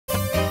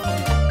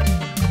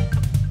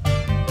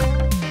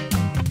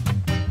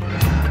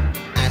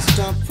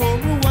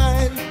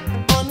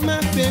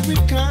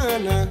favorite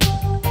corner.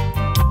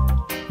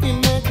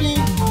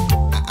 Imagine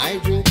I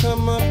drink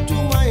come up to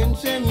wine,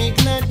 say me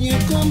glad you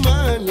come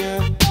on, yeah.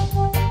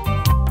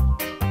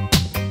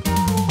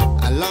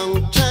 A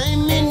long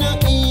time me no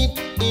eat,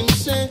 him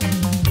say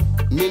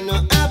me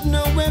no have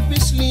nowhere to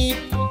sleep.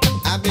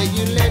 I beg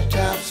you let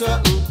have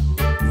something.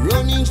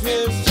 Runnings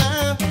will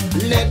stop,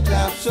 let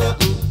have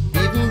something.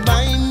 Even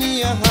buy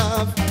me a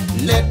half,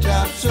 let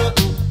have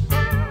something.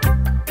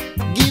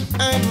 Give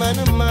I man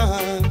a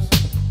mass.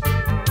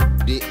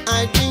 The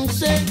I think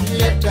say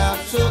let have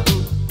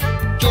something.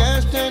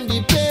 Can't stand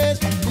the pace,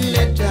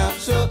 let have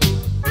something.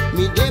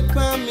 Me dip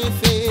on me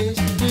face,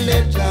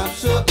 let have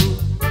something.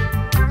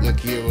 No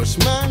care what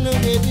smile, no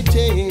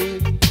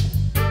hesitate.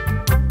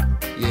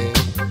 Yeah.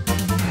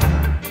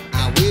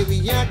 And where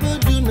we are go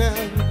do now?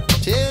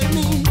 Tell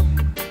me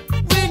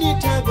when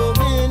it a go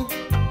in.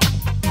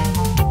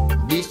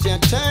 This your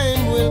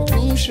time will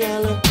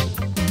crucial,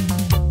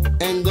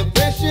 and the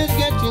pressure's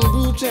getting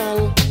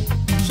brutal.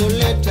 So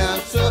let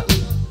have something.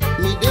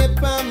 Me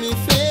dip on me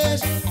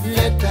face,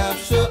 let have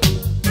something.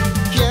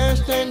 Can't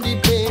stand the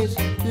pace,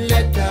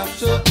 let have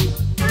something.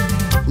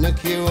 No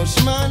care what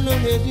smile, no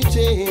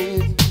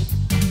hesitate.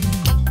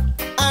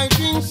 I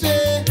think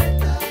say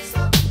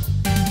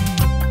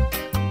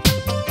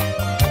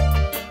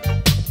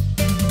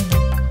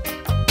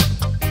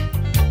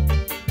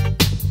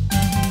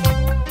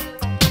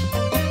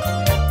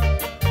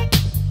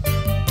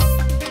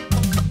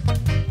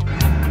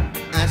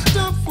I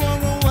stop for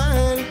a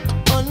while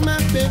on my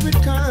favorite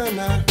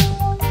corner.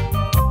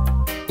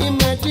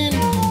 Imagine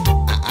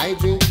I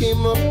drink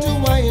him up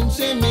to wine and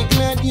say me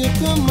glad you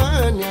come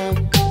on, yeah.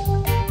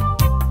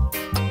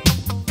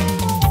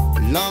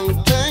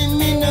 Long time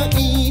me no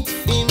eat,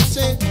 him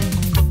say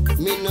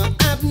me no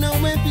have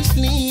nowhere to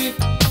sleep.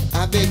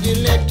 I beg you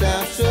let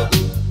have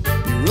something.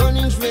 The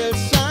running's real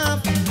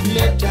soft,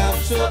 let have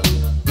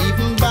something.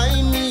 Even buy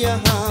me a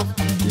half,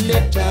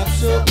 let have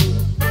something.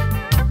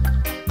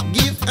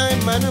 Give I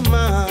man a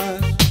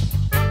mass.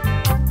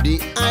 The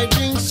I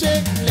drink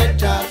say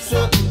let have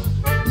something.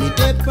 Me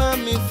dip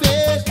on me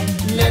face,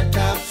 let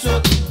have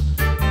something.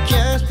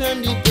 Can't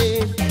stand the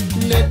pace,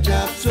 let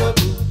have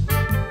something.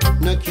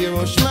 No care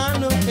or smile,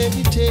 no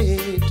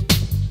hesitate.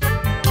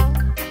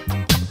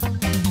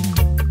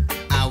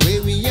 Away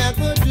we are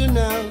go do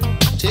now.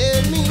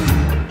 Tell me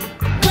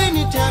when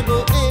it a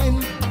go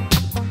end.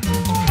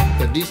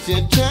 But this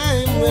your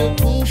time will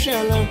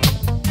crucial.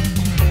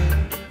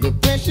 The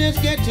pressure's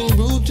getting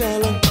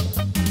brutal.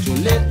 So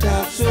let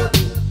have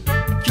something.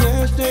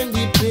 Can't stand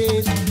the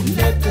pace,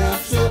 let have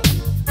something.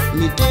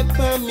 Me dip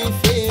on me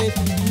face,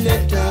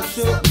 let have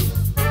something.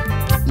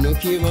 No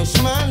care or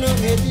smile, no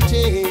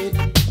hesitate.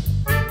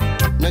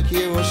 No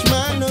care or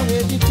smile, no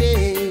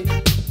hesitate.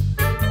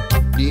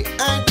 The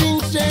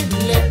acting said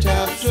let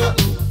have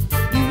something.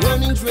 The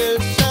running's real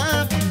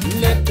sharp,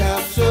 let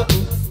have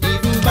something.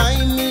 Even buy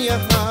me a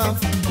half,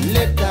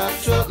 let have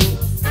something.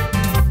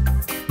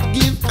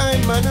 Give I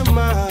man a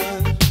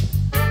man.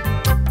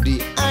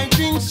 The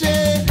acting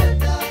said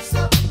let have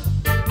something.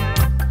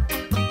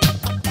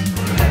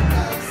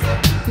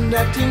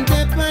 Nothing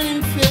dip on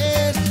him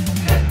face.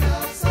 Let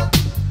have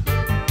something.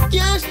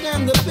 Can't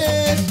stand the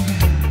pace.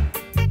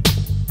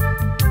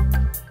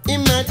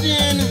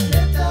 Imagine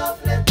let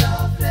off, let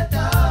off, let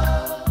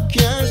off.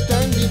 Can't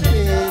stand the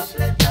pace.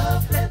 Let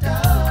off, let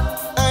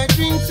off. I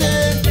drink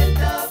say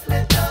let off,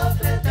 let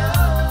off, let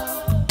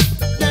off.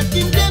 That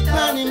him dip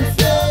on him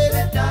face.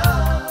 Let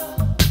off,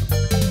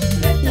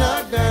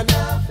 let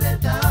off,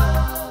 let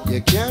off.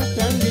 You can't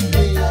stand the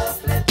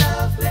pace. Let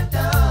off, let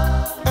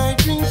off. I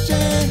drink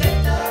say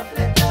let off,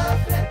 let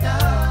off, let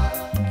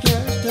off.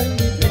 Can't stand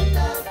the pace.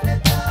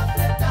 Let off,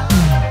 let off.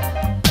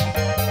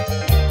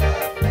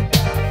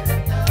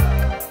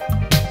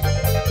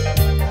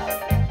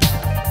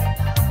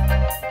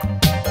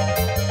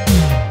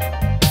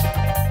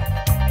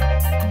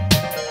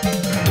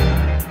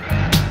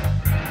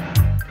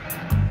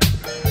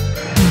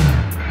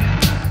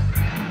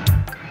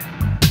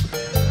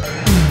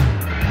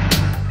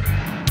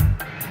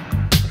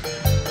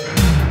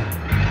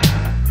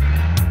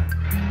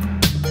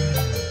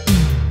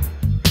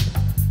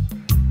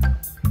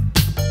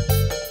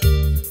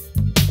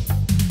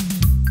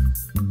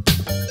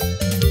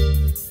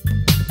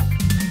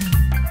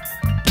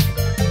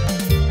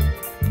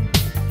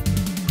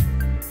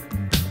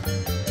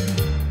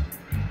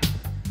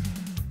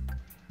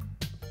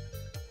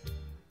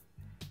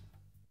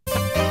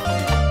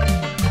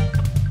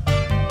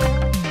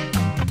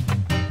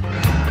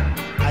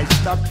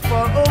 Stopped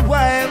for a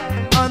while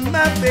on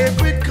my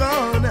favorite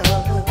corner.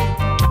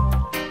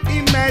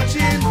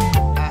 Imagine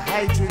a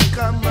hydrant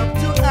come up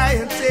to I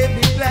and say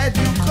me glad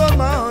you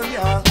come on,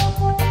 yeah.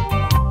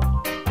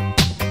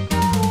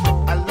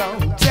 A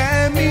long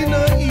time me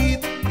no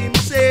eat, him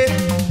say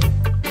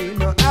me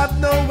no have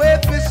nowhere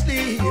to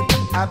sleep.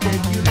 I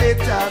beg you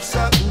let have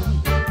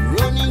something.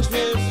 Running's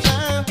real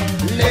sharp,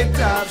 Let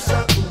have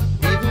something.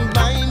 even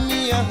buy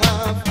me a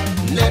half,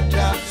 let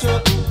have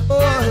something. Oh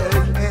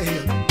hey,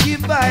 hey,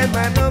 give by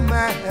man no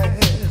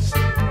mass.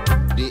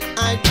 The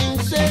I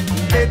think say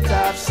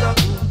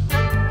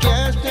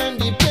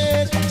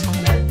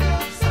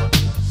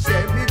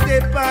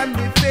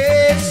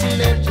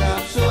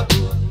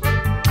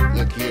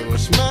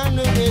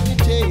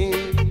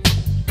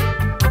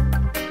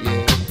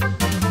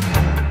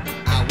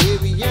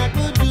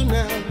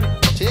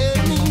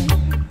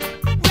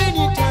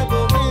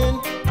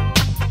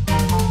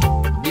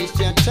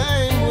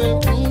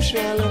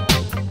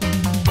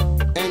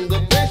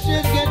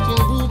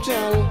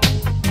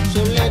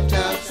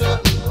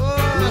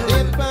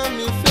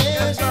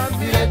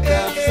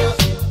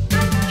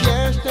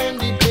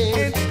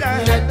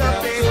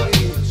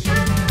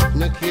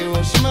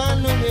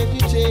man, no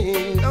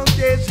hesitate. Don't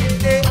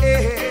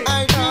hesitate.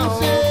 I can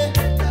say,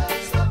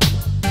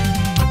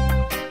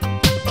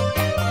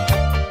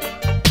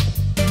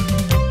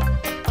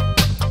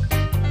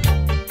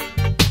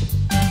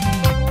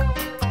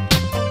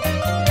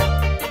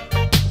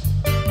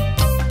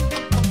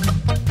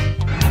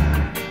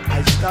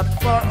 I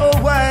stopped for a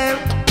while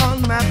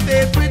on my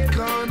favorite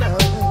corner.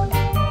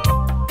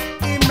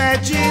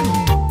 Imagine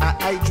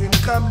I dream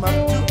come up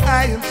to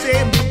I and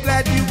say, me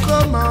glad you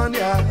come on,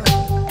 yeah.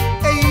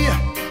 Hey,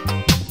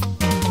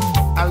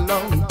 a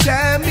long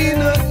time me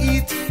no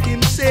eat,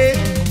 him say,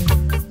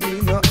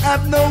 me no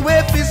have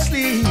nowhere to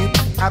sleep.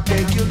 I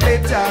beg you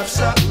let have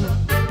something.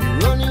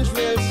 running's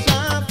real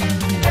soft.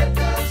 Let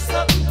have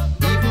something.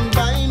 Even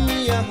buy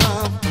me a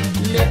half.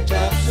 Let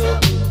have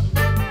something.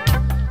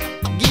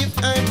 Give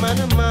I man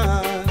a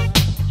mask.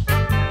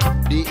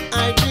 The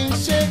I drink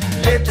say,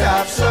 Let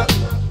have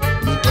something.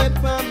 me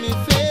dip on me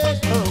face.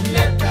 Oh,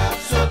 let have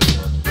something.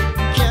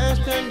 Can't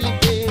stand the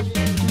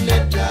pain.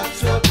 Let have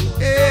something.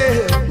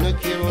 Yeah. No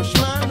care how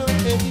small, no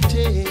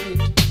hesitate.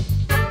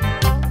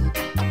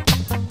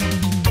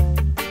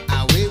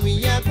 Away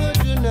we are go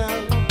to now.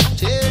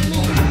 Tell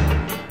me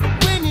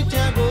when it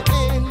a go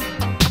end.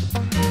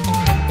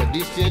 But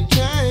this the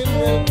time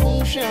will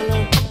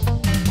crucial.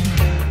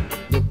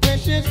 The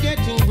pressure's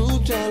getting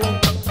brutal.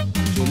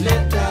 So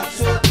let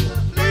us